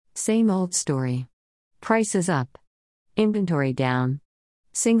Same old story. Prices up. Inventory down.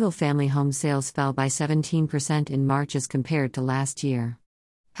 Single-family home sales fell by 17% in March as compared to last year.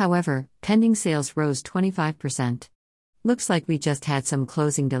 However, pending sales rose 25%. Looks like we just had some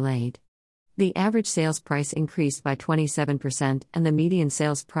closing delayed. The average sales price increased by 27% and the median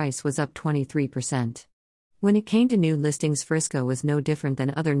sales price was up 23%. When it came to new listings, Frisco was no different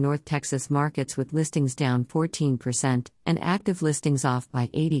than other North Texas markets, with listings down 14% and active listings off by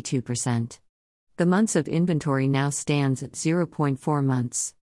 82%. The months of inventory now stands at 0.4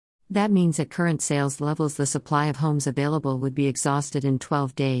 months. That means at current sales levels the supply of homes available would be exhausted in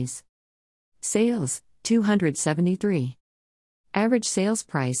 12 days. Sales, 273. Average sales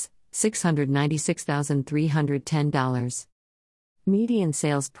price, $696,310. Median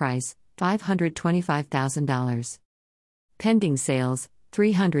sales price, $525,000. Pending sales,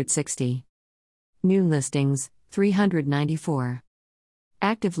 360. New listings, 394.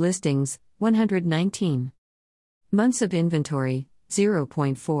 Active listings, 119. Months of inventory,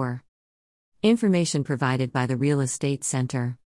 0.4. Information provided by the Real Estate Center.